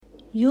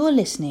You're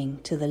listening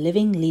to the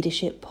Living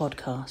Leadership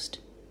Podcast,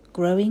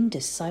 Growing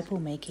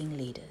Disciple-Making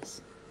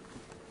Leaders.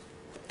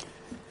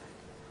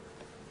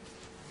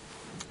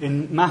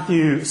 In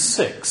Matthew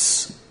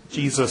 6,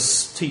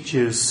 Jesus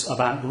teaches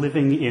about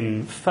living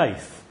in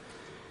faith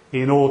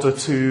in order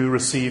to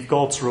receive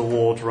God's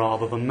reward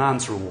rather than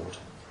man's reward.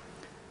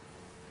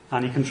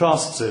 And he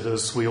contrasts it,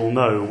 as we all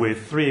know,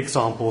 with three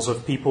examples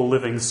of people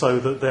living so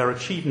that their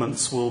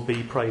achievements will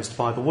be praised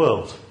by the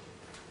world.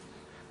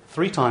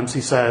 3 times he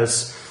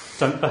says,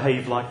 don't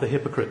behave like the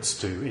hypocrites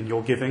do in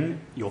your giving,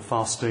 your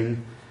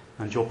fasting,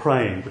 and your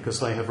praying, because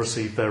they have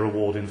received their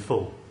reward in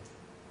full.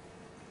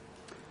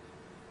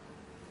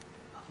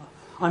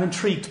 I'm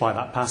intrigued by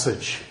that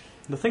passage.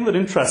 The thing that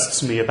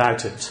interests me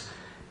about it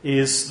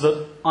is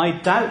that I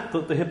doubt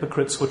that the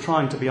hypocrites were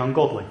trying to be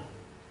ungodly.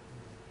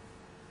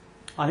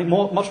 I think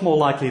much more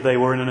likely they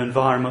were in an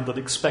environment that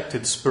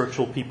expected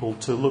spiritual people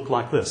to look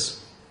like this.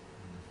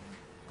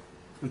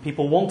 And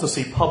people want to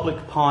see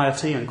public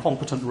piety and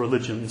competent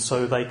religion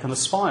so they can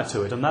aspire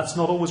to it, and that's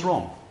not always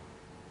wrong.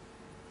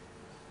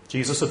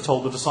 Jesus had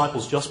told the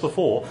disciples just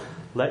before,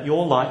 let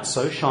your light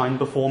so shine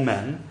before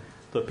men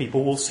that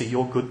people will see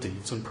your good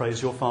deeds and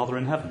praise your Father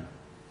in heaven.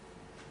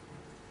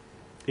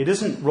 It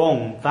isn't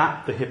wrong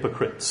that the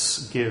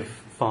hypocrites give,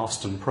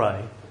 fast and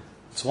pray.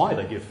 It's why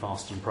they give,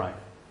 fast and pray.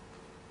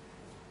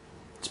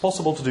 It's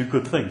possible to do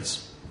good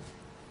things,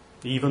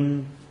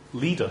 even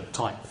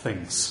leader-type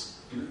things,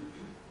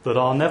 that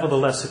are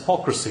nevertheless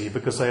hypocrisy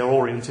because they are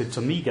oriented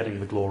to me getting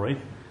the glory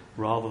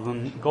rather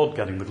than God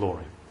getting the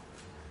glory.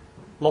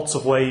 Lots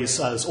of ways,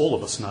 as all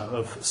of us know,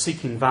 of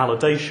seeking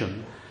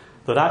validation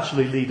that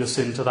actually lead us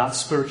into that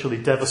spiritually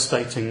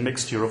devastating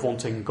mixture of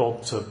wanting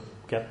God to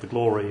get the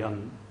glory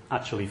and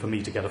actually for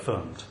me to get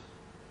affirmed.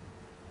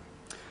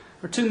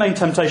 There are 2 main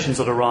temptations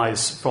that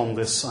arise from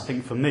this, I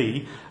think, for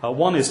me.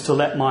 One is to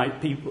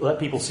let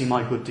people see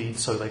my good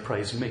deeds so they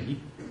praise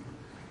me.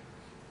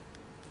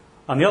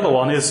 And the other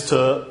one is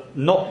to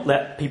not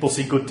let people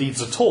see good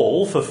deeds at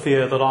all for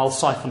fear that I'll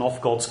siphon off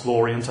God's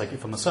glory and take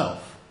it for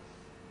myself.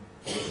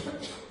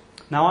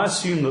 Now, I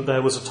assume that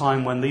there was a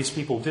time when these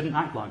people didn't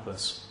act like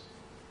this.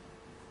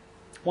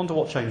 Wonder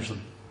what changed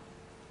them.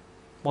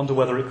 Wonder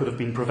whether it could have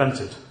been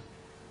prevented.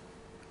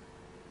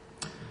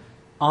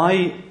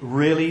 I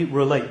really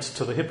relate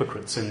to the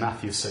hypocrites in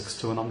Matthew 6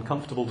 to an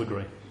uncomfortable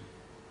degree.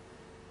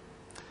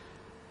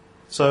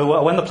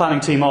 So when the planning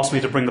team asked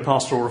me to bring the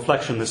pastoral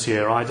reflection this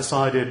year, I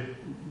decided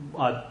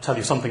I'd tell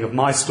you something of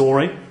my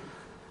story,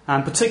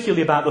 and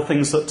particularly about the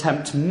things that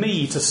tempt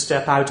me to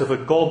step out of a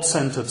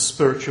God-centred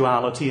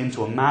spirituality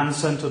into a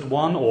man-centred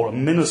one or a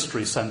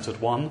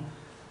ministry-centred one,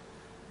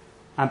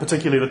 and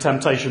particularly the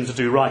temptation to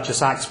do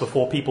righteous acts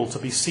before people to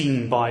be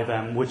seen by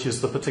them, which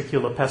is the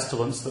particular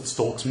pestilence that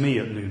stalks me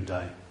at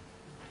noonday.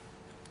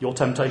 Your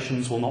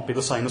temptations will not be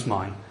the same as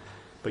mine,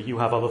 but you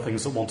have other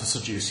things that want to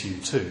seduce you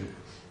too.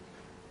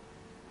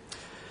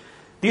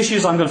 The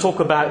issues I'm going to talk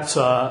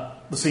about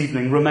this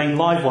evening remain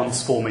live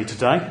ones for me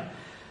today,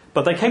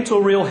 but they came to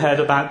a real head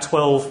about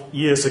 12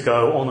 years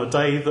ago on a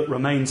day that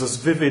remains as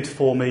vivid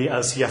for me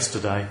as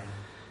yesterday.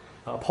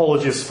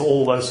 Apologies for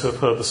all those who have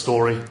heard the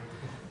story.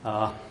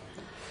 I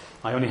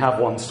only have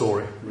one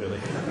story, really.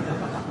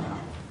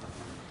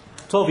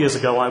 12 years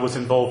ago I was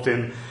involved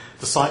in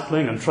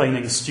discipling and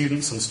training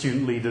students and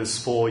student leaders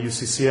for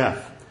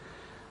UCCF.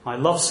 I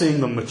love seeing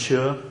them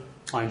mature.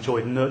 I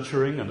enjoyed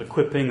nurturing and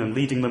equipping and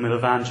leading them in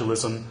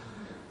evangelism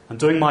and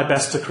doing my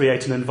best to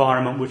create an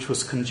environment which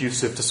was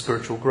conducive to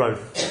spiritual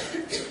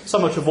growth. So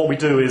much of what we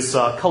do is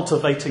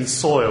cultivating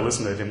soil,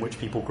 isn't it, in which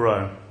people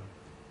grow.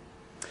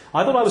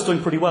 I thought I was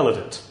doing pretty well at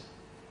it.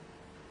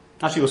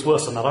 Actually, it was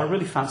worse than that. I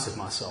really fancied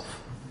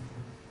myself.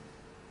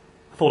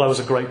 I thought I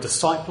was a great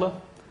discipler,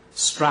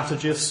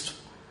 strategist,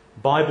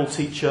 Bible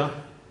teacher.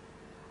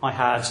 I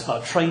had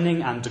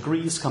training and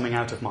degrees coming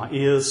out of my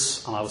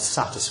ears, and I was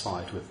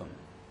satisfied with them.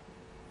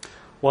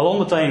 Well, on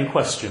the day in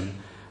question,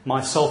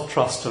 my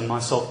self-trust and my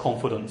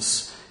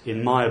self-confidence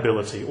in my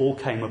ability all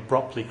came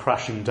abruptly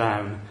crashing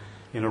down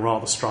in a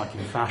rather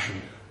striking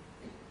fashion.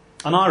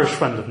 An Irish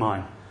friend of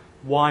mine,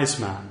 wise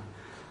man,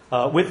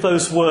 with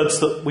those words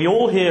that we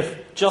all hear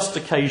just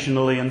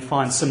occasionally and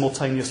find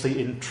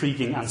simultaneously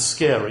intriguing and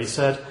scary,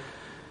 said,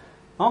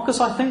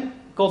 Marcus, I think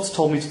God's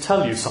told me to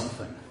tell you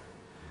something.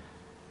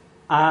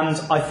 And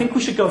I think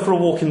we should go for a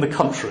walk in the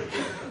country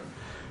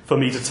for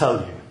me to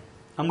tell you.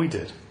 And we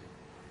did.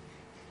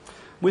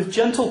 With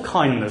gentle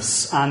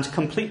kindness and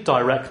complete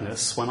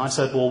directness, when I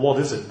said, well, what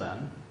is it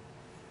then?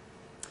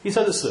 He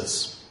said it's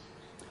this.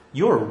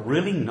 You're a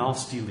really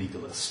nasty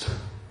legalist.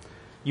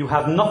 You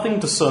have nothing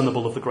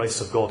discernible of the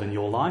grace of God in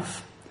your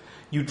life.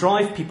 You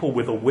drive people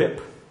with a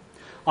whip.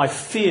 I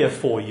fear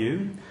for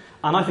you,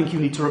 and I think you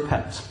need to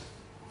repent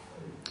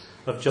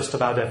of just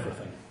about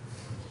everything.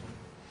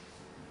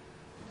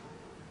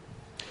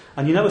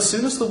 And you know, as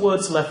soon as the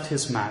words left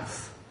his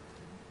mouth,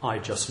 I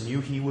just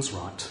knew he was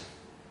right.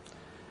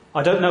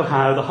 I don't know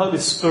how, the Holy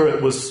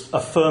Spirit was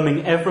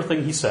affirming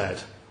everything he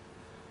said.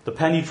 The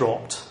penny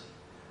dropped,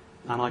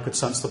 and I could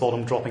sense the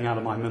bottom dropping out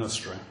of my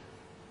ministry.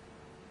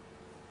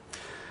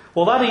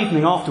 Well, that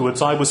evening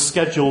afterwards, I was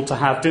scheduled to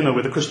have dinner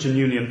with the Christian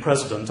Union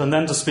president and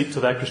then to speak to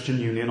their Christian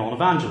Union on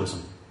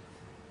evangelism.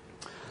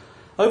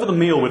 Over the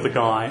meal with the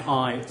guy,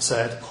 I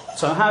said,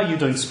 "So how are you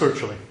doing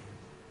spiritually?"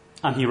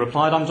 And he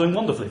replied, "I'm doing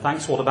wonderfully,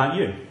 thanks. What about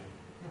you?"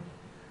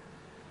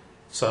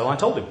 So I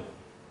told him.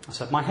 I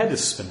said, "My head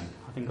is spinning.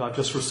 I think I've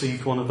just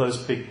received one of those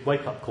big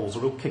wake-up calls, a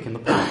real kick in the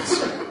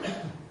pants."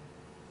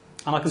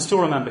 And I can still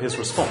remember his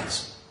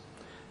response.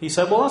 He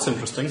said, "Well, that's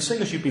interesting.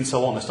 Seeing as you've been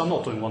so honest, I'm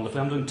not doing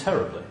wonderfully, I'm doing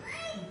terribly."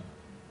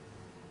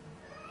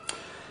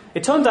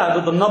 It turned out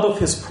that the nub of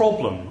his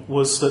problem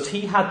was that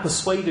he had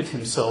persuaded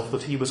himself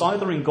that he was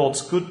either in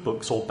God's good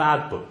books or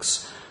bad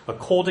books,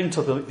 according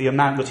to the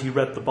amount that he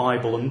read the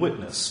Bible and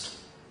witnessed.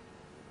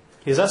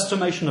 His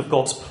estimation of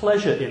God's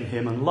pleasure in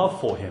him and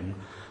love for him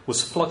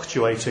was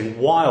fluctuating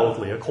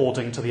wildly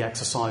according to the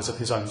exercise of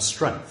his own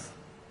strength.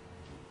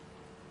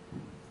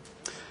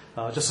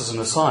 Just as an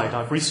aside,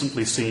 I've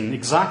recently seen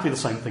exactly the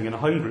same thing in a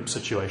home group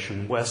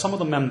situation where some of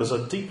the members are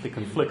deeply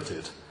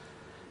conflicted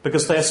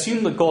because they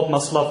assume that God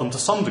must love them to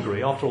some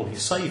degree, after all he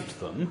saved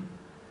them,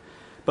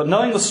 but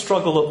knowing the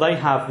struggle that they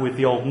have with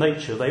the old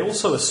nature, they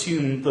also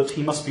assume that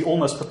he must be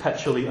almost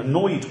perpetually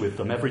annoyed with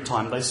them every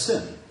time they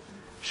sin.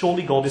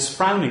 "Surely God is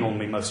frowning on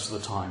me most of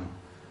the time,"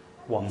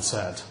 one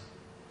said.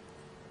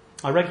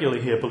 I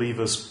regularly hear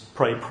believers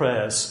pray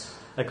prayers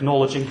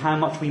acknowledging how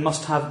much we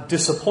must have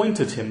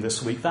disappointed him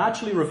this week that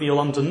actually reveal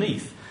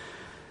underneath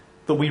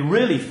that we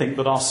really think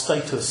that our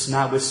status,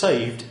 now we're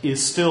saved,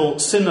 is still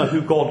sinner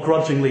who God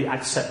grudgingly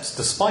accepts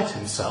despite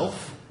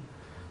himself,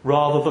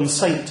 rather than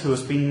saint who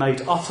has been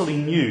made utterly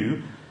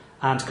new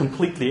and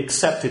completely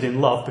accepted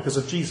in love because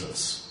of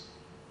Jesus.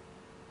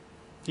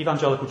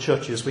 Evangelical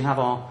churches, we have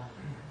our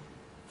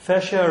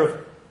fair share of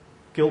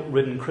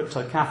guilt-ridden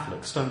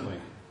crypto-Catholics, don't we?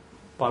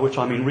 By which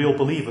I mean real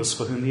believers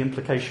for whom the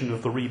implication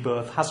of the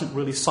rebirth hasn't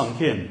really sunk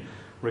in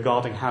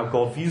regarding how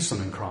God views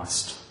them in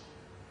Christ.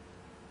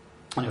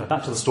 Anyway,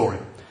 back to the story.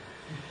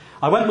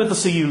 I went with the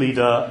CU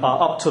leader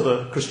up to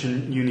the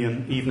Christian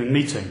Union evening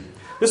meeting.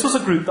 This was a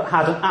group that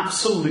had an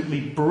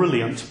absolutely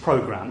brilliant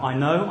programme. I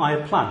know, I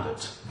had planned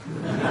it.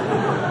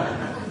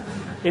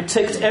 It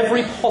ticked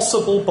every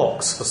possible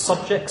box for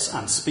subjects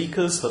and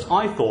speakers that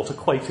I thought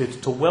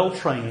equated to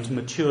well-trained,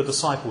 mature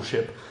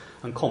discipleship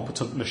and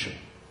competent mission.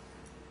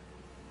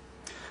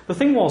 The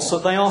thing was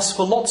that they asked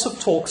for lots of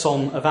talks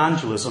on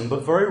evangelism,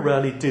 but very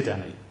rarely did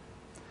any.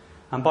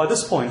 And by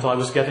this point, I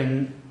was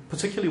getting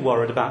particularly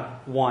worried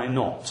about why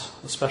not,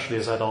 especially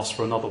as I'd asked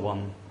for another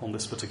one on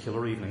this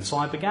particular evening. So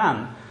I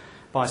began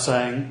by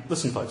saying,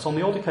 "Listen, folks, on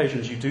the odd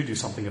occasions you do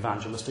something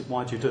evangelistic,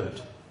 why do you do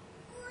it?"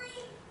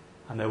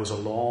 And there was a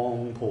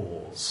long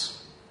pause.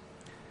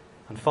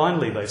 And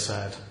finally they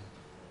said,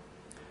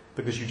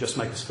 "Because you just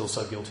make us feel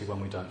so guilty when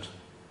we don't.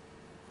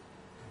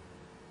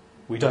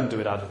 We don't do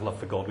it out of love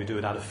for God, we do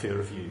it out of fear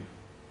of you.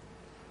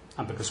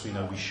 And because we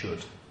know we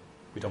should.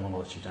 We don't want to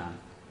let you down."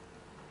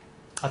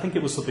 I think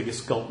it was the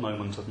biggest gulp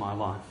moment of my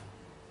life.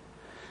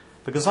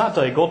 Because that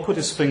day God put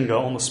his finger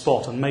on the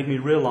spot and made me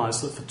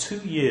realise that for 2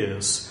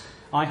 years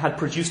I had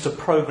produced a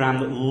programme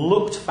that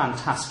looked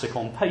fantastic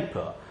on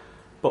paper,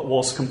 but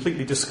was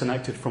completely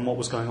disconnected from what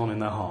was going on in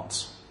their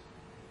hearts.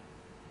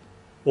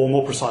 Or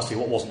more precisely,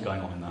 what wasn't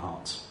going on in their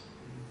hearts.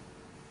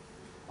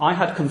 I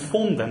had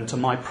conformed them to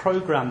my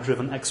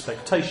programme-driven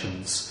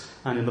expectations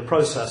and in the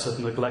process had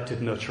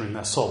neglected nurturing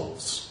their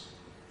souls.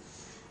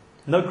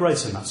 No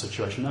grace in that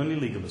situation, only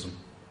legalism.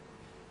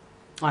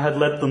 I had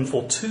led them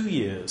for 2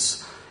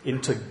 years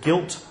into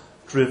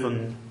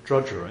guilt-driven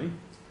drudgery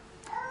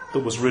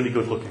that was really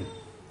good looking.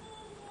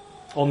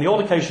 On the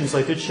odd occasions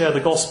they did share the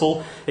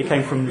gospel, it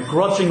came from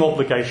grudging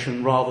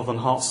obligation rather than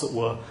hearts that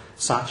were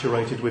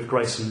saturated with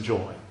grace and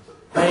joy.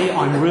 "Hey,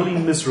 I'm really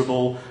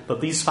miserable, but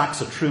these facts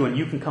are true and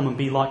you can come and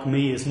be like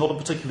me" is not a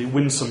particularly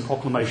winsome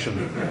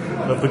proclamation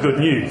of the good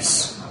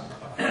news.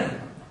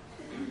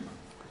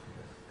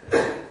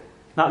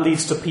 That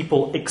leads to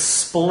people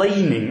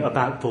explaining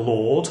about the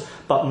Lord,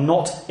 but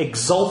not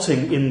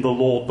exalting in the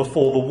Lord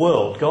before the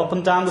world. Go up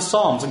and down the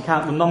Psalms and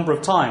count the number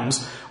of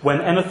times when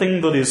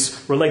anything that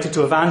is related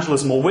to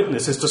evangelism or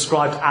witness is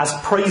described as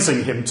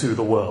praising him to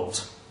the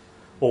world,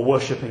 or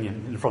worshipping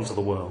him in front of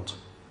the world.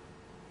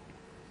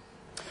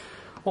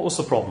 What was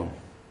the problem?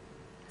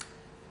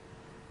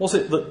 Was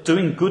it that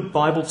doing good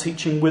Bible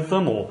teaching with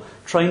them or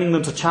training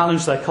them to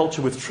challenge their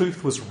culture with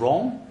truth was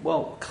wrong?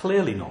 Well,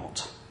 clearly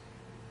not.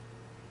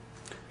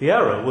 The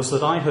error was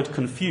that I had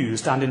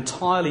confused and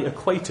entirely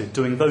equated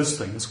doing those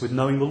things with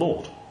knowing the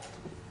Lord.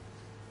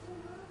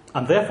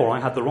 And therefore I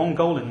had the wrong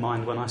goal in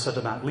mind when I set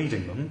about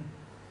leading them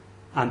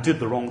and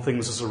did the wrong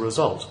things as a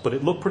result. But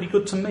it looked pretty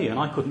good to me and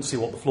I couldn't see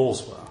what the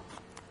flaws were.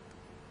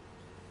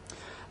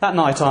 That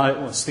night,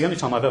 it's the only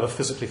time I've ever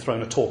physically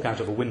thrown a talk out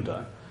of a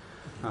window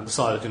and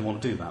decided I didn't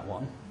want to do that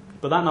one.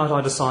 But that night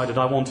I decided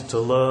I wanted to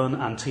learn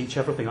and teach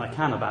everything I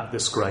can about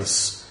this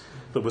grace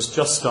that was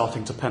just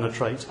starting to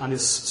penetrate and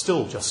is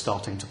still just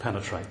starting to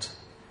penetrate.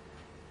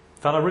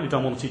 In fact, I really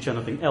don't want to teach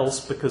anything else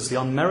because the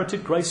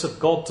unmerited grace of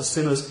God to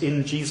sinners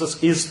in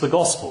Jesus is the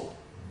gospel.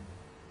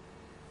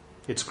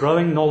 It's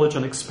growing knowledge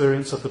and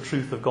experience of the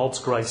truth of God's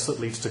grace that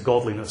leads to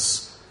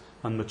godliness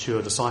and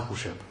mature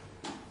discipleship.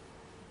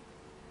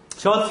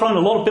 So I've thrown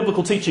a lot of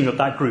biblical teaching at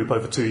that group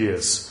over 2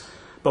 years.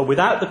 But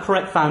without the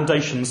correct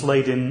foundations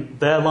laid in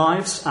their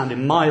lives and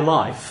in my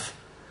life,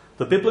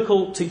 the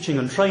biblical teaching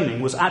and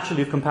training was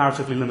actually of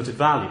comparatively limited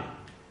value.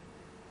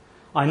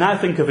 I now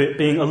think of it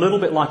being a little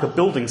bit like a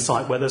building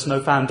site where there's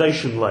no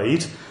foundation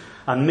laid,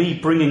 and me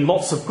bringing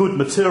lots of good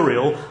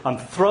material and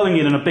throwing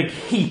it in a big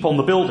heap on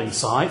the building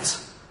site,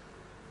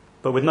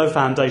 but with no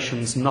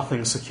foundations,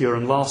 nothing secure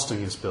and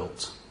lasting is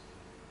built.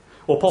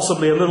 Or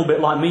possibly a little bit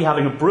like me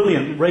having a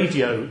brilliant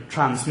radio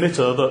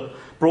transmitter that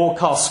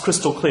broadcasts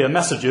crystal clear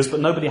messages, but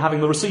nobody having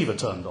the receiver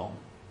turned on.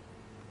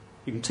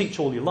 You can teach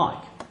all you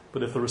like,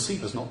 but if the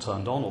receiver's not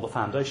turned on or the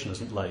foundation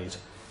isn't laid,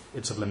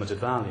 it's of limited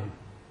value.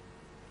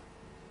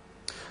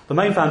 The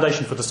main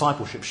foundation for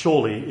discipleship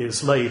surely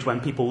is laid when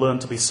people learn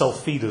to be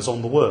self-feeders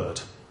on the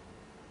word.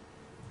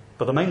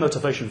 But the main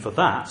motivation for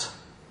that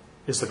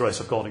is the grace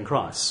of God in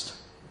Christ.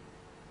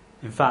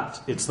 In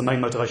fact, it's the main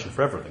motivation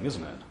for everything,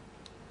 isn't it?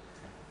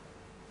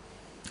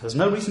 There's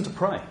no reason to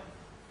pray.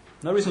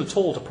 No reason at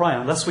all to pray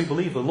unless we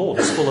believe the Lord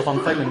is full of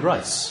unfailing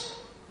grace.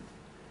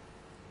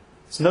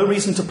 There's no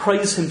reason to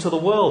praise him to the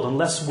world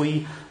unless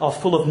we are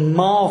full of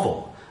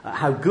marvel at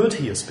how good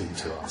he has been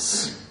to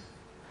us.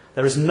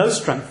 There is no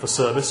strength for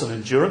service and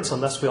endurance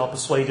unless we are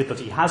persuaded that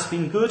he has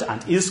been good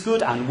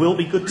and will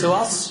be good to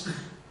us,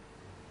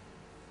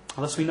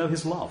 unless we know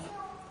his love.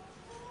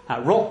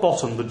 At rock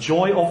bottom, the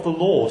joy of the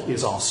Lord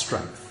is our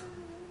strength.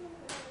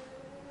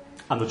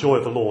 And the joy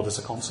of the Lord is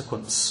a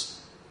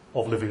consequence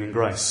of living in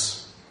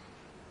grace.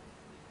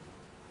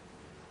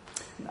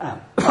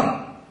 Now,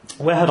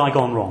 where had I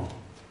gone wrong?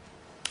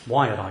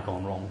 Why had I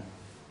gone wrong?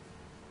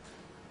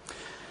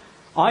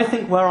 I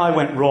think where I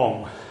went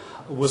wrong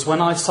was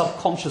when I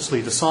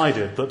subconsciously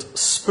decided that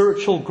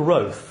spiritual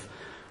growth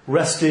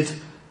rested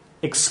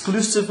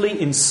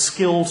exclusively in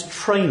skilled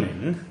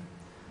training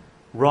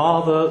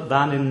rather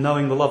than in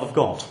knowing the love of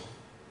God.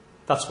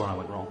 That's where I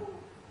went wrong.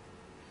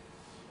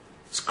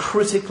 It's a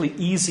critically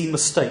easy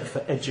mistake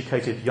for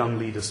educated young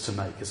leaders to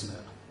make, isn't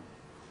it?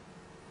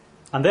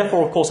 And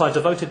therefore, of course, I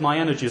devoted my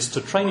energies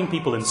to training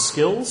people in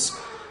skills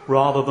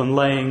rather than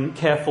laying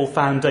careful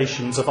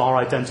foundations of our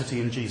identity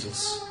in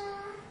Jesus,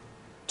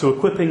 to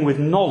equipping with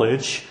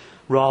knowledge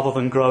rather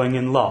than growing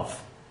in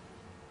love.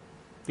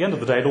 At the end of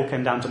the day, it all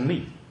came down to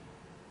me.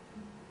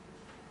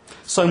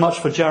 So much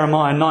for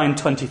Jeremiah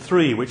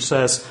 9:23, which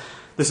says,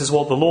 "This is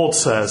what the Lord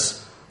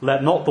says,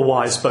 let not the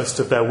wise boast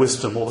of their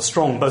wisdom, or the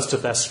strong boast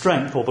of their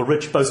strength, or the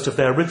rich boast of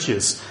their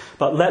riches,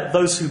 but let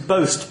those who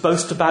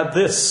boast about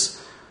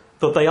this,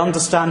 that they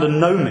understand and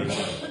know me,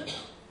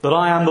 that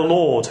I am the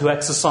Lord who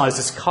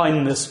exercises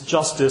kindness,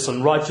 justice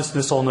and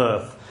righteousness on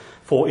earth,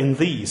 for in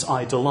these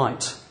I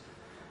delight,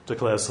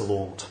 declares the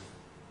Lord."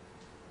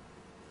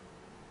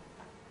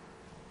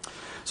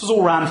 This was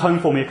all rammed home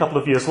for me a couple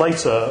of years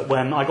later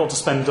when I got to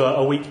spend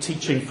a week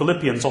teaching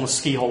Philippians on a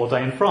ski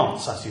holiday in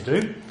France, as you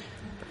do.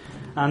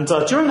 And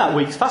during that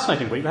week,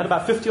 fascinating week, we had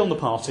about 50 on the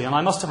party, and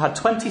I must have had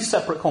 20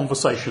 separate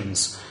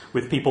conversations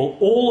with people,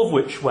 all of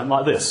which went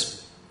like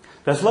this.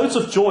 There's loads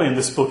of joy in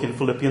this book in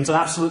Philippians and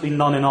absolutely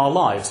none in our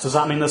lives. Does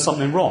that mean there's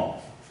something wrong?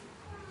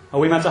 Are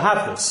we meant to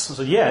have this? I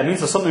said, yeah, it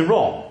means there's something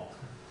wrong.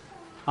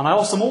 And I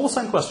asked them all the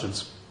same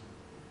questions.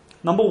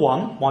 Number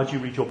one, why do you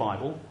read your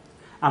Bible?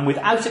 And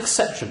without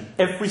exception,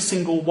 every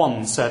single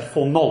one said,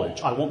 for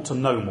knowledge, I want to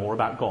know more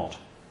about God.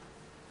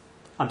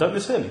 And don't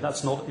mishear me,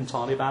 that's not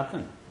entirely a bad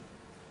thing.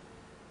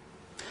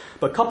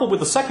 But coupled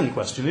with the second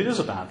question, it is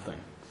a bad thing.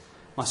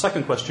 My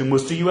second question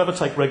was, do you ever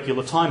take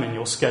regular time in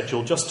your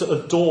schedule just to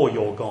adore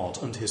your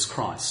God and his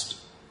Christ?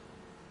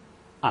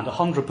 And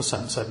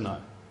 100% said no.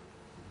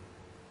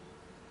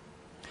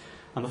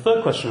 And the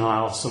third question I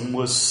asked them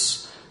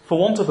was, for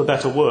want of a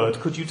better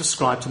word, could you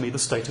describe to me the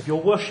state of your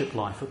worship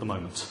life at the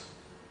moment?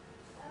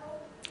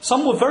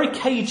 Some were very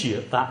cagey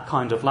at that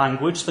kind of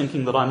language,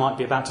 thinking that I might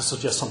be about to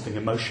suggest something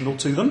emotional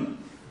to them.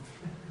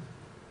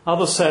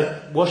 Others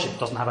said, worship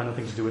doesn't have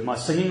anything to do with my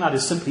singing. That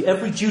is simply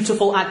every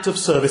dutiful act of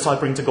service I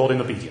bring to God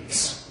in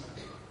obedience.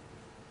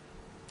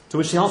 To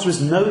which the answer is,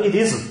 no, it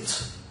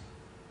isn't.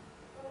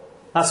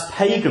 That's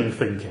pagan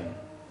thinking.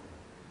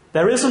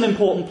 There is an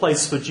important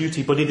place for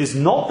duty, but it is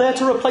not there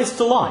to replace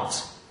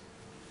delight.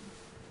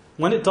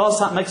 When it does,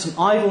 that makes an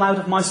idol out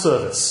of my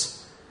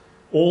service,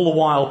 all the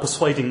while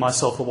persuading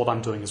myself that what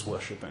I'm doing is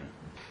worshipping.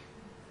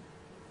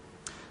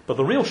 But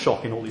the real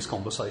shock in all these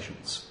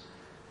conversations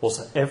was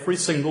that every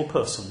single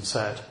person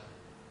said,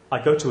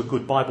 I go to a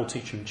good Bible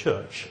teaching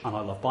church and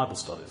I love Bible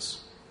studies.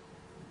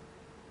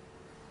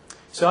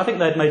 So I think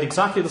they'd made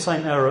exactly the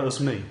same error as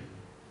me,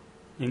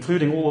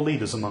 including all the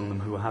leaders among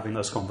them who were having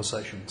those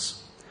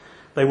conversations.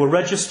 They were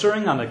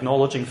registering and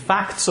acknowledging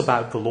facts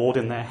about the Lord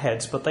in their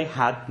heads, but they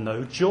had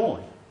no joy.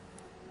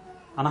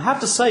 And I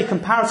have to say,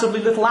 comparatively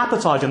little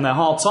appetite in their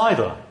hearts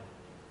either,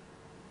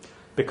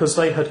 because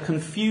they had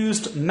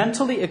confused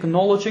mentally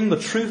acknowledging the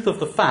truth of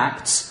the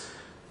facts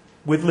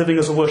with living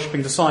as a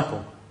worshipping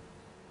disciple.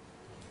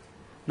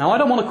 Now, I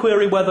don't want to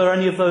query whether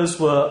any of those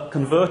were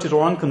converted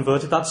or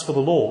unconverted. That's for the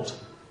Lord.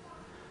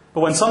 But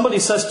when somebody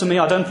says to me,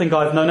 I don't think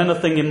I've known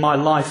anything in my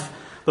life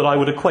that I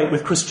would equate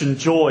with Christian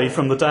joy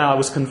from the day I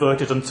was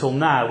converted until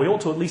now, we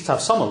ought to at least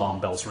have some alarm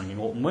bells ringing,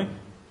 oughtn't we?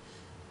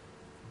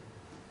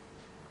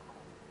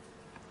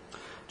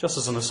 Just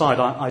as an aside,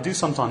 I do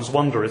sometimes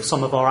wonder if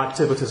some of our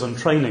activities and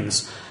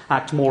trainings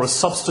act more as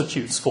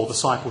substitutes for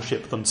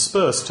discipleship than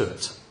spurs to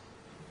it.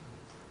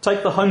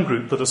 Take the home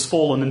group that has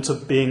fallen into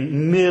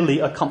being merely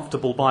a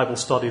comfortable Bible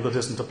study that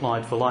isn't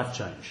applied for life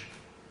change.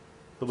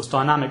 That was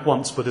dynamic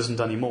once but isn't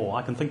anymore.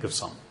 I can think of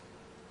some.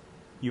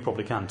 You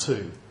probably can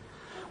too.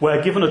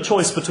 Where given a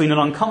choice between an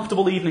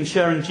uncomfortable evening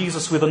sharing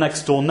Jesus with a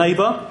next-door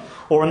neighbour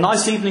or a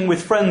nice evening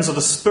with friends at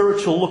a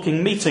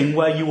spiritual-looking meeting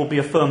where you will be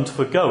affirmed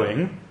for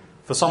going,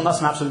 for some that's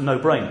an absolute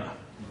no-brainer.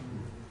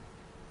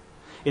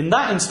 In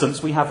that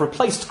instance, we have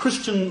replaced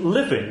Christian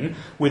living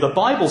with a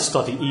Bible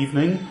study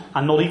evening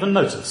and not even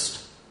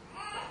noticed.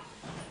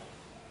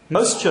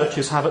 Most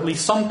churches have at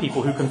least some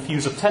people who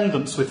confuse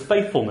attendance with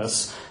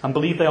faithfulness and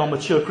believe they are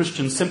mature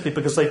Christians simply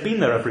because they've been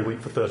there every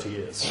week for 30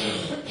 years.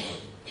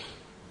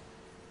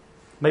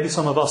 Maybe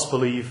some of us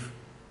believe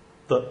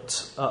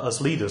that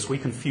as leaders we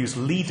confuse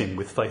leading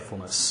with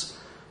faithfulness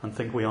and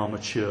think we are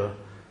mature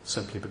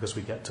simply because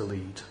we get to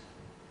lead.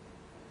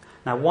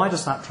 Now, why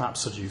does that trap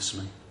seduce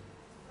me?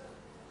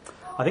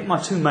 I think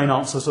my two main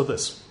answers are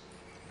this: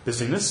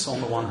 busyness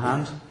on the one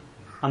hand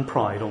and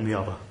pride on the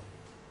other.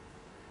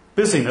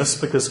 Busyness,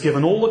 because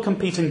given all the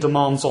competing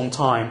demands on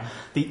time,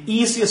 the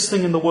easiest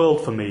thing in the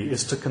world for me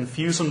is to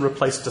confuse and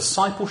replace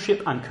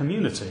discipleship and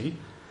community,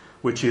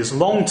 which is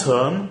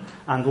long-term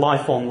and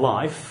life on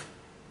life,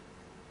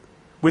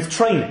 with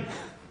training,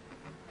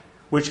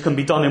 which can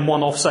be done in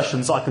one-off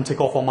sessions I can tick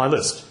off on my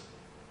list.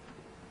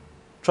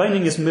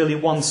 Training is merely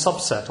one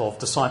subset of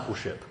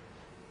discipleship.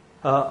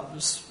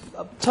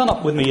 Turn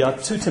up with me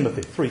 2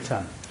 Timothy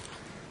 3:10.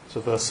 It's a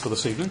verse for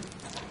this evening.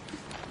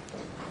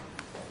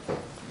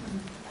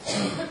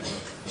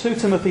 2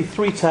 Timothy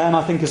 3:10,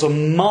 I think, is a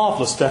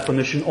marvellous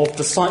definition of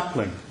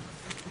discipling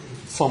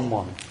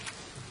someone.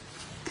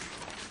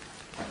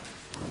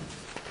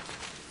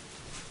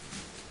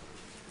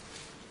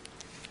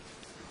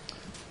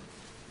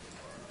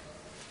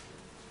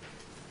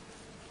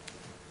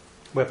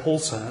 Where Paul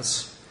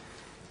says,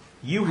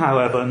 "You,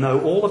 however, know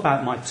all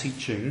about my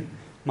teaching,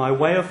 my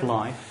way of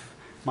life,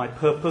 my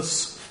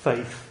purpose,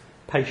 faith,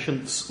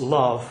 patience,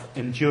 love,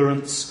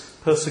 endurance,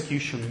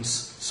 persecutions,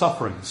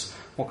 sufferings."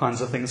 What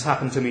kinds of things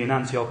happened to me in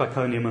Antioch,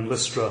 Iconium and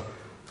Lystra?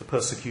 The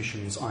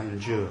persecutions I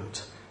endured,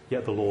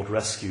 yet the Lord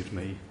rescued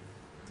me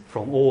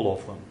from all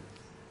of them.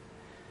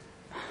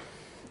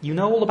 You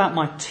know all about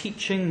my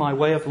teaching, my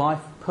way of life,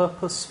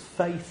 purpose,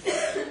 faith,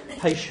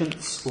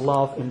 patience,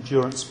 love,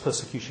 endurance,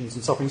 persecutions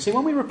and suffering. See,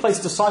 when we replace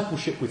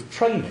discipleship with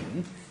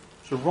training,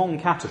 it's a wrong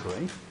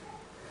category.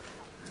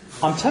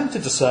 I'm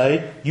tempted to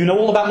say, you know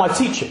all about my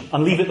teaching,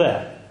 and leave it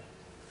there.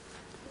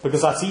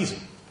 Because that's easy.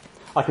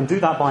 I can do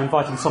that by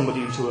inviting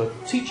somebody into a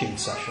teaching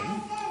session,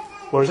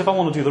 whereas if I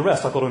want to do the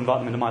rest, I've got to invite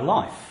them into my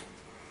life.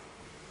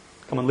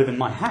 Come and live in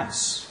my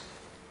house.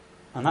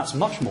 And that's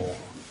much more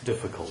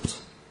difficult.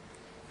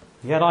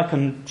 Yet I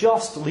can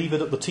just leave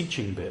it at the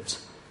teaching bit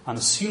and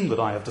assume that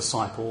I have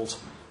discipled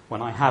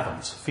when I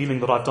haven't,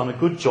 feeling that I've done a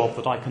good job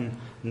that I can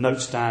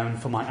note down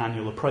for my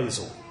annual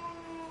appraisal.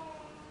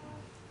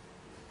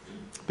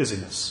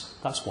 Busyness,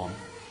 that's one.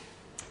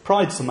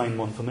 Pride's the main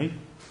one for me.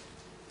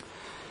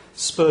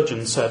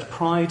 Spurgeon said,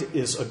 "Pride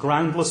is a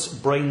groundless,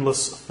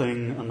 brainless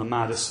thing and the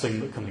maddest thing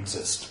that can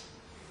exist."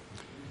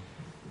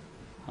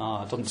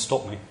 It doesn't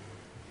stop me.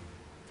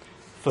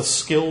 For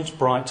skilled,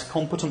 bright,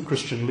 competent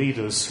Christian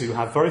leaders who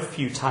have very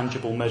few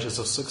tangible measures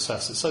of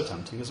success, it's so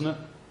tempting, isn't it?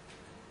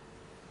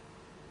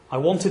 I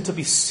wanted to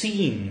be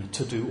seen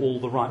to do all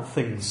the right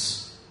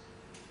things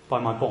by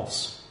my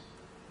boss.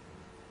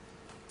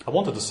 I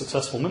wanted a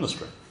successful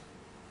ministry.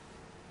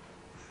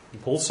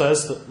 And Paul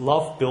says that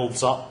love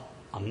builds up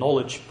and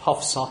knowledge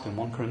puffs up in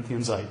 1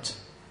 Corinthians 8.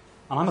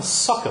 And I'm a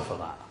sucker for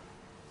that.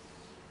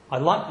 I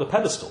like the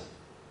pedestal.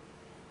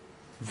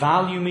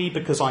 Value me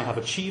because I have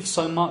achieved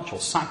so much or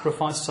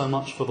sacrificed so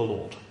much for the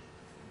Lord.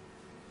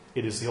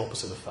 It is the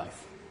opposite of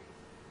faith.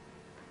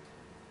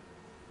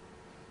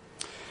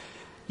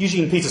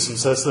 Eugene Peterson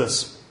says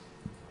this: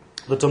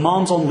 "The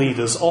demands on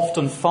leaders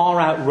often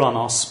far outrun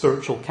our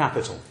spiritual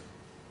capital.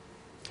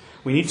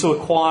 We need to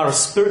acquire a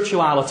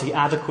spirituality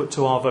adequate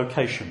to our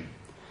vocation,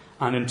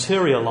 an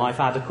interior life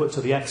adequate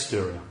to the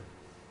exterior."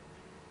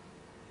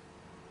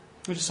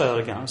 Let me just say that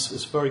again,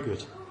 it's very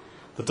good.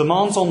 The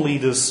demands on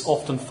leaders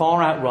often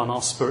far outrun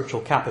our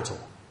spiritual capital.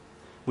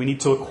 We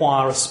need to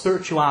acquire a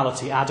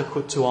spirituality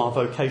adequate to our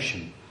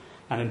vocation,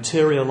 an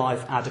interior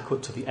life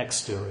adequate to the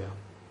exterior.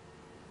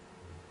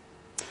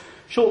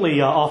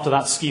 Shortly after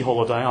that ski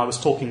holiday, I was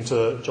talking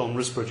to John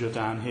Risbridger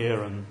down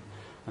here and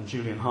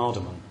Julian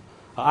Hardiman,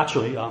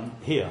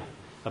 here,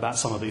 about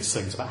some of these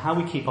things, about how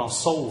we keep our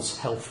souls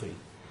healthy.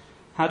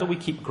 How do we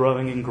keep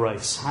growing in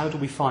grace? How do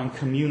we find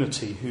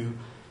community who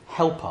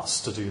help us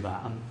to do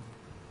that? And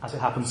As it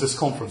happens, this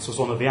conference was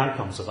one of the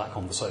outcomes of that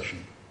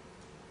conversation.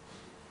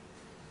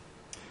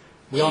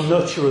 We are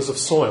nurturers of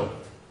soil,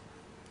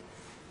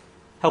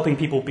 helping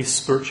people be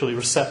spiritually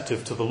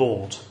receptive to the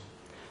Lord.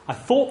 I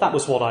thought that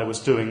was what I was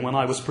doing when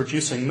I was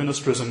producing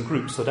ministries and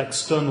groups that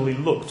externally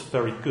looked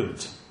very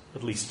good,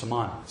 at least to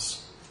my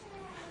eyes.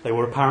 They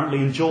were apparently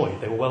enjoyed,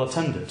 they were well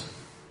attended.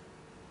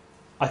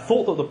 I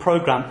thought that the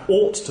programme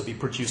ought to be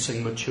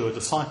producing mature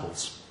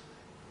disciples.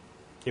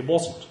 It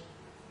wasn't.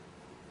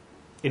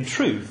 In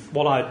truth,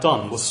 what I had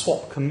done was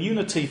swap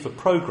community for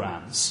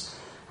programmes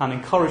and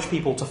encourage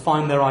people to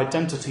find their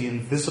identity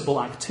in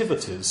visible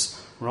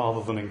activities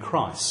rather than in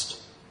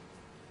Christ.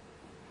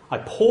 I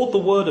poured the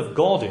Word of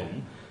God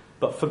in,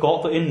 but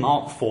forgot that in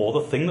Mark 4,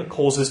 the thing that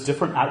causes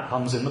different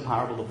outcomes in the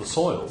parable of the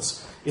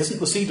soils isn't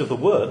the seed of the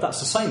Word, that's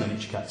the same in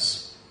each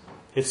case.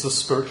 It's the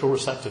spiritual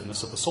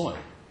receptiveness of the soil.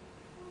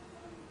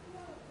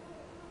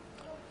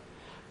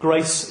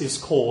 Grace is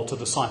core to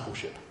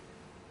discipleship.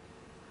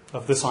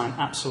 Of this I am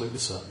absolutely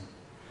certain.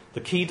 The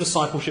key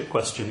discipleship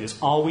question is,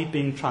 are we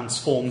being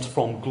transformed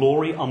from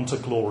glory unto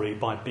glory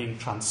by being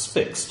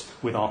transfixed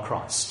with our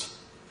Christ?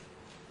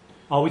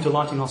 Are we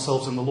delighting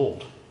ourselves in the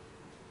Lord?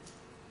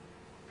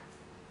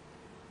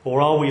 Or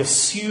are we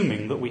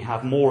assuming that we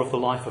have more of the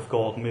life of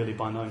God merely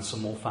by knowing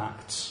some more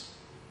facts?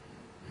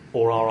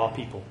 Or are our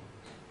people?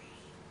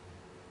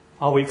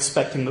 Are we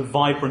expecting that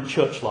vibrant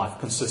church life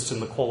consists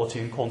in the quality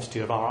and quantity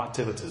of our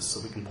activities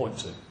that we can point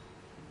to?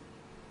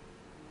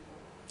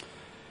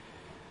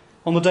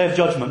 On the day of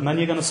judgment,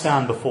 many are going to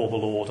stand before the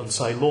Lord and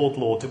say, Lord,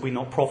 Lord, did we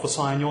not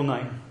prophesy in your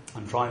name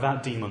and drive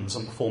out demons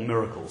and perform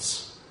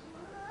miracles?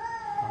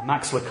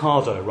 Max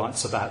Lucado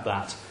writes about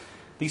that.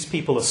 These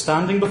people are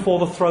standing before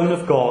the throne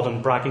of God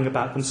and bragging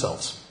about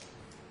themselves.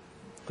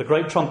 The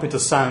great trumpet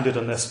has sounded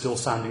and they're still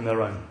sounding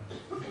their own.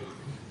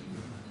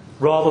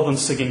 Rather than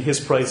singing his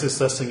praises,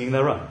 they're singing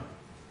their own.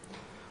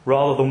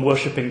 Rather than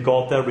worshipping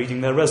God, they're reading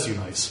their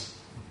resumes.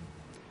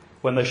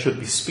 When they should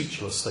be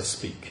speechless, they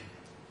speak.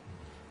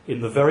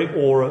 In the very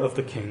aura of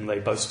the king, they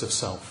boast of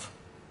self.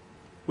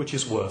 Which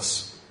is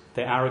worse,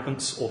 their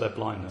arrogance or their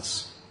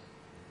blindness?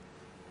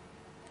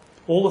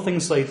 All the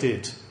things they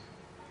did,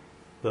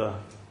 the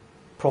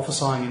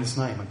prophesying in his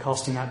name and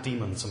casting out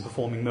demons and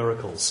performing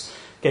miracles,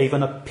 gave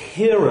an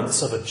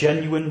appearance of a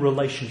genuine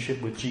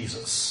relationship with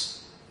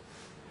Jesus.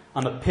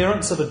 An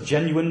appearance of a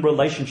genuine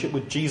relationship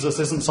with Jesus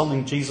isn't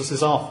something Jesus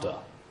is after.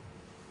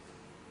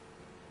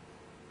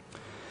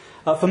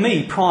 For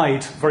me,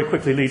 pride very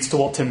quickly leads to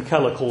what Tim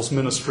Keller calls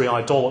ministry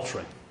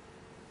idolatry.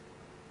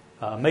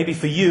 Maybe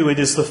for you it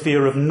is the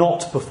fear of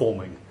not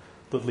performing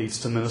that leads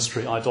to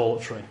ministry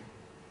idolatry.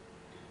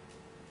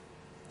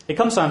 It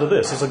comes down to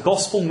this. As a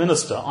gospel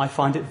minister, I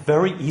find it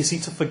very easy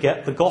to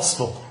forget the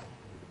gospel.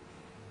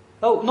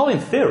 Oh, not in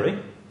theory.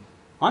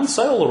 I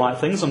say all the right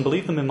things and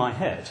believe them in my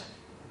head.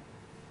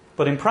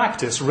 But in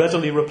practice,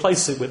 readily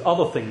replace it with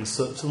other things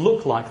that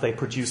look like they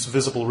produce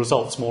visible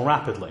results more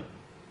rapidly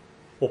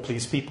or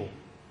please people.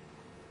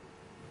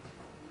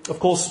 Of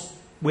course,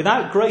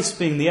 without grace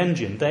being the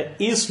engine, there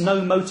is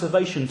no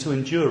motivation to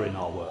endure in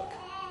our work.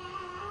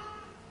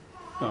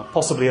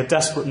 Possibly a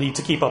desperate need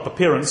to keep up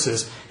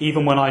appearances,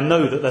 even when I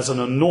know that there's an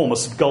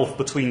enormous gulf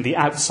between the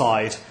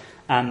outside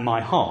and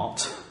my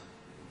heart.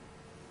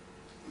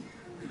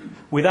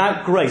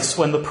 Without grace,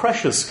 when the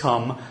pressures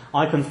come,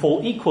 I can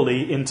fall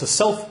equally into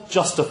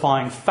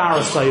self-justifying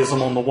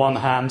Pharisaism on the one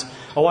hand.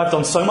 Oh, I've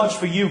done so much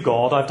for you,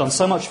 God. I've done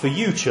so much for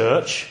you,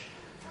 church.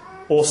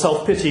 Or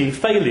self-pitying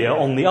failure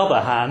on the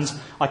other hand.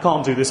 I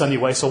can't do this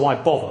anyway, so why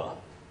bother?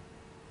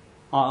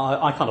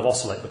 I kind of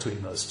oscillate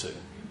between those two.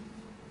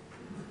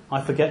 I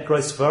forget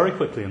grace very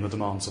quickly in the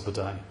demands of the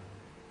day.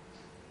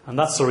 And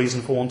that's the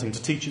reason for wanting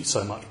to teach it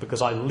so much,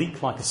 because I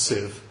leak like a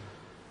sieve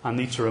and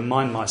need to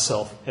remind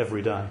myself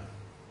every day.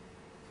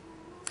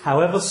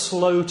 However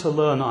slow to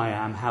learn I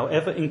am,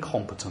 however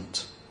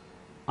incompetent,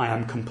 I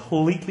am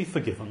completely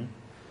forgiven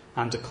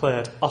and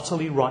declared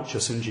utterly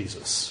righteous in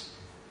Jesus.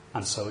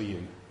 And so are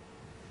you.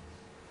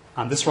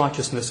 And this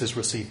righteousness is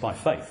received by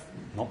faith,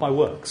 not by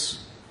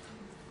works.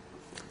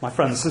 My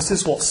friends, this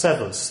is what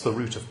severs the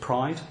root of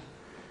pride.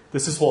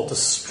 This is what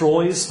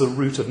destroys the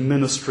root of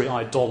ministry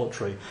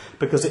idolatry,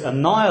 because it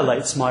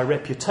annihilates my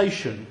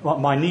reputation,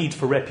 my need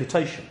for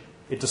reputation.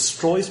 It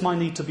destroys my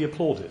need to be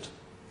applauded.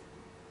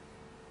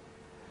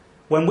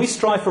 When we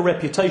strive for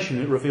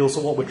reputation, it reveals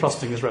that what we're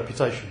trusting is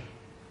reputation.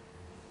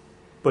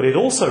 But it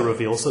also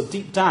reveals that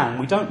deep down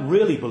we don't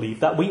really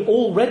believe that we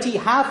already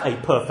have a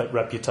perfect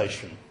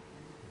reputation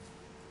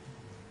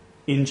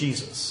in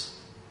Jesus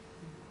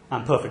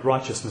and perfect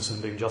righteousness in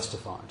being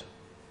justified.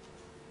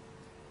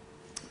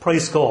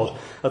 Praise God,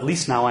 at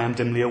least now I am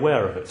dimly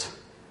aware of it.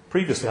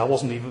 Previously I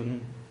wasn't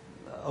even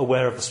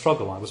aware of the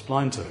struggle, I was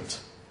blind to it.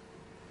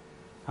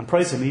 And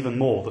praise him even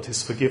more that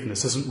his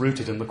forgiveness isn't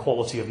rooted in the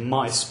quality of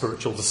my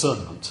spiritual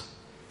discernment,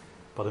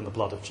 but in the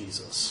blood of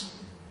Jesus.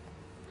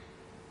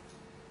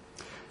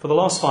 For the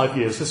last 5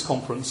 years, this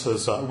conference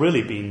has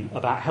really been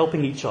about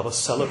helping each other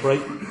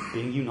celebrate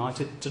being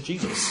united to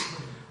Jesus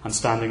and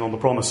standing on the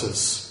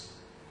promises,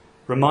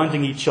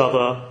 reminding each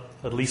other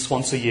at least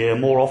once a year,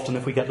 more often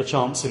if we get the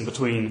chance in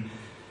between,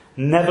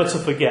 never to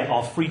forget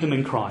our freedom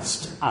in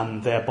Christ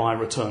and thereby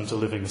return to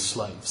living as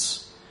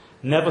slaves.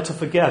 Never to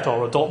forget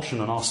our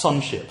adoption and our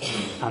sonship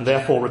and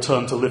therefore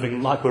return to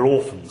living like we're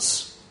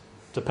orphans,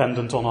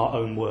 dependent on our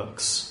own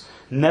works.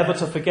 Never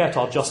to forget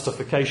our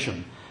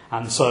justification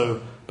and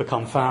so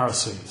become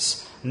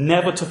Pharisees.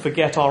 Never to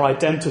forget our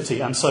identity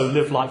and so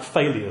live like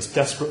failures,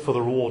 desperate for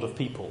the reward of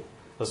people,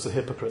 as the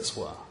hypocrites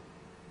were.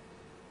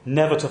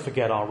 Never to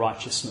forget our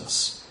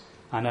righteousness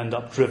and end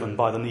up driven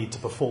by the need to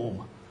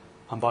perform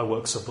and by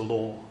works of the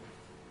law.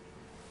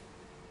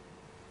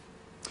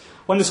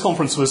 When this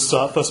conference was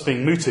first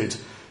being mooted,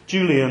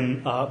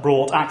 Julian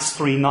brought Acts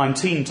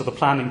 3:19 to the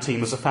planning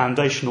team as a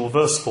foundational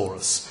verse for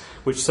us,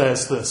 which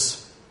says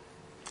this: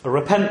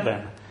 "Repent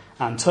then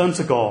and turn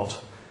to God,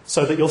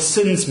 so that your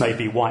sins may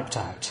be wiped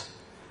out,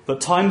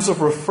 that times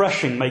of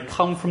refreshing may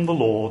come from the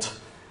Lord,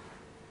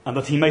 and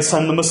that he may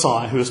send the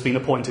Messiah who has been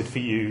appointed for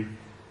you,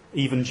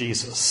 even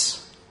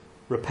Jesus.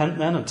 Repent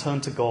then and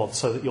turn to God,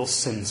 so that your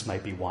sins may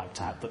be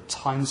wiped out, that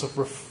times of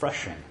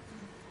refreshing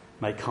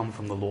may come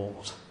from the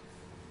Lord."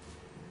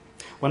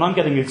 When I'm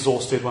getting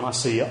exhausted, when I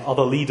see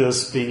other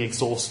leaders being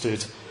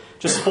exhausted,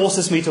 just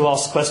forces me to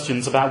ask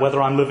questions about whether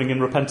I'm living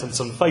in repentance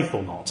and faith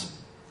or not,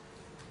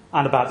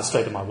 and about the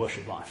state of my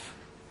worship life.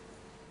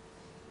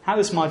 How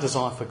is my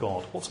desire for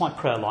God? What's my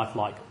prayer life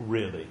like,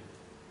 really?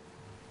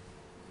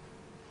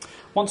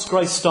 Once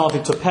grace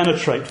started to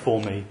penetrate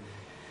for me,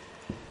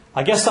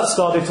 I guess that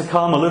started to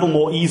come a little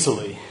more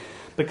easily,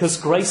 because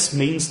grace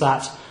means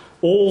that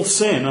all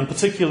sin, and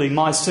particularly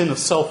my sin of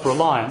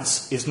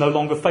self-reliance, is no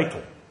longer fatal.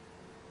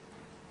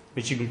 It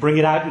means you can bring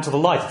it out into the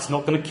light. It's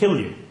not going to kill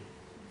you.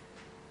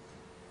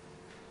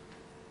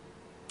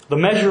 The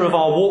measure of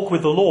our walk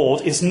with the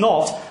Lord is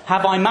not,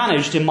 have I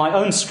managed in my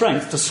own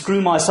strength to screw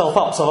myself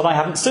up so that I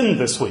haven't sinned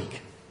this week?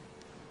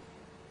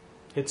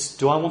 It's,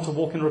 do I want to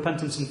walk in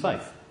repentance and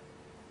faith?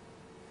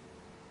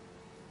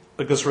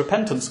 Because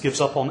repentance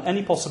gives up on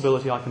any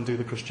possibility I can do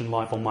the Christian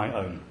life on my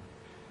own,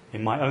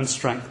 in my own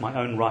strength, my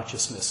own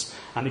righteousness.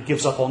 And it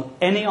gives up on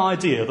any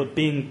idea that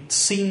being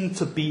seen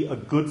to be a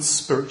good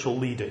spiritual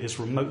leader is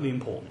remotely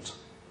important.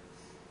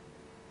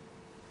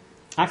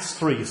 Acts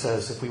 3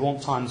 says if we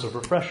want times of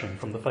refreshing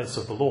from the face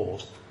of the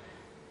Lord,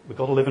 we've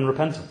got to live in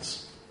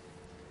repentance.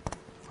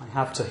 I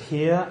have to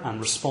hear and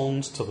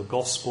respond to the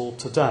gospel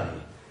today.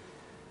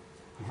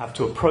 I have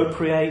to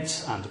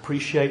appropriate and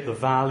appreciate the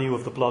value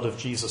of the blood of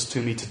Jesus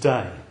to me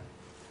today.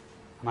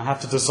 And I have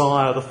to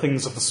desire the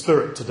things of the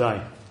Spirit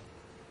today.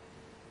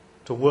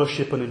 To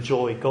worship and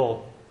enjoy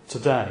God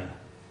today.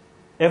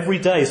 Every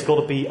day has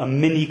got to be a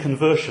mini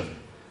conversion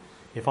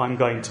if I'm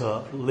going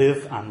to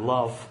live and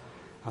love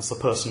as the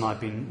person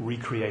I've been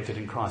recreated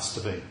in Christ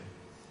to be.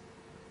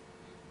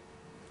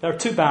 There are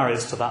two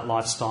barriers to that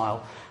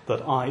lifestyle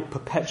that I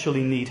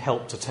perpetually need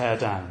help to tear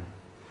down.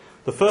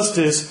 The first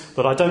is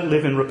that I don't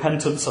live in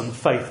repentance and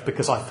faith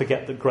because I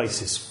forget that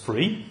grace is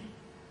free.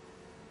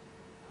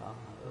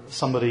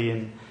 Somebody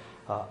in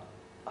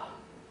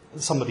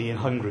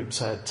home group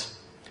said,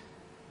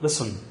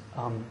 listen,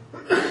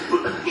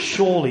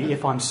 surely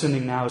if I'm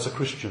sinning now as a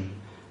Christian,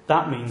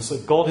 that means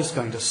that God is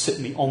going to sit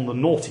me on the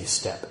naughty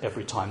step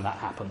every time that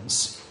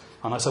happens.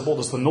 And I said, what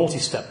does the naughty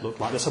step look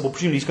like? They said, well,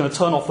 presumably he's going to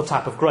turn off the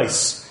tap of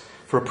grace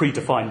for a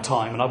predefined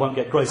time and I won't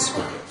get grace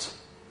for it.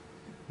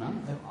 No,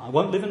 I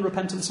won't live in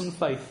repentance and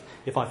faith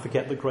if I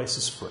forget that grace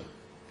is free.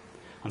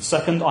 And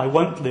second, I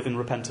won't live in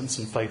repentance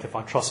and faith if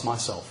I trust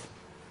myself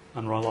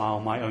and rely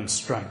on my own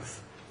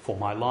strength for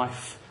my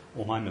life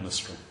or my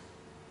ministry.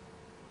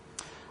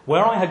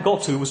 Where I had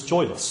got to was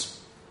joyless.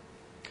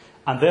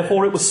 And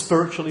therefore it was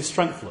spiritually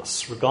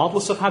strengthless,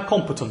 regardless of how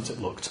competent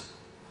it looked.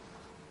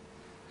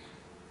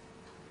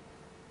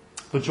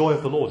 The joy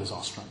of the Lord is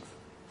our strength.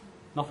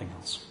 Nothing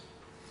else.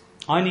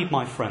 I need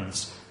my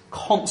friends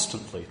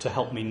constantly to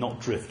help me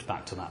not drift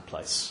back to that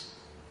place.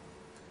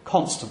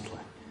 Constantly.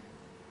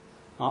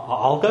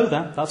 I'll go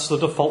there. That's the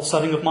default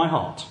setting of my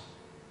heart.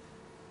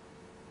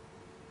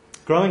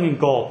 Growing in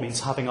God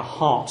means having a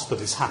heart that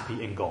is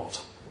happy in God.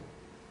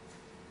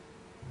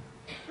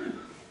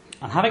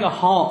 And having a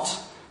heart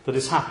that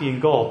is happy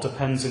in God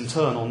depends in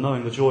turn on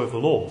knowing the joy of the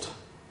Lord.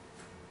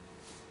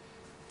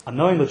 And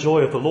knowing the joy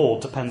of the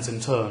Lord depends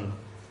in turn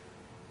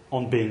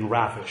on being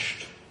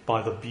ravished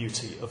by the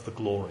beauty of the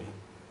glory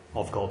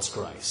of God's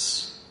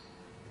grace.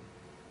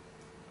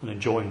 And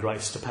enjoying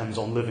grace depends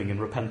on living in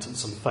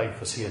repentance and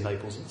faith as he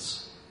enables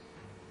us.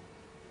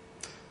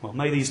 Well,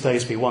 may these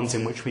days be ones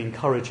in which we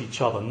encourage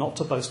each other not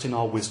to boast in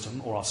our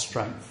wisdom or our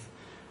strength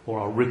or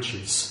our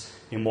riches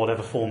in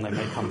whatever form they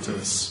may come to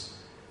us,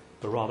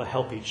 but rather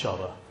help each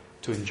other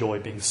to enjoy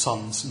being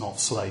sons, not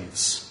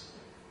slaves,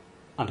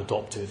 and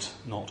adopted,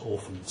 not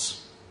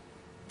orphans.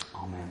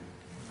 Amen.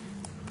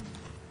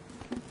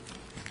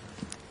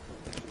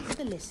 Thanks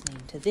for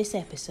listening to this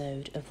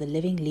episode of the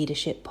Living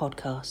Leadership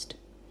Podcast.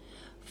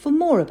 For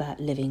more about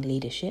Living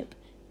Leadership,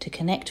 to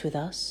connect with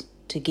us,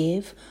 to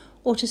give,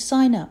 or to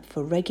sign up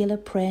for regular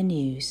prayer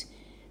news,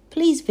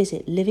 please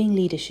visit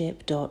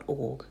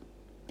livingleadership.org.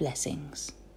 Blessings.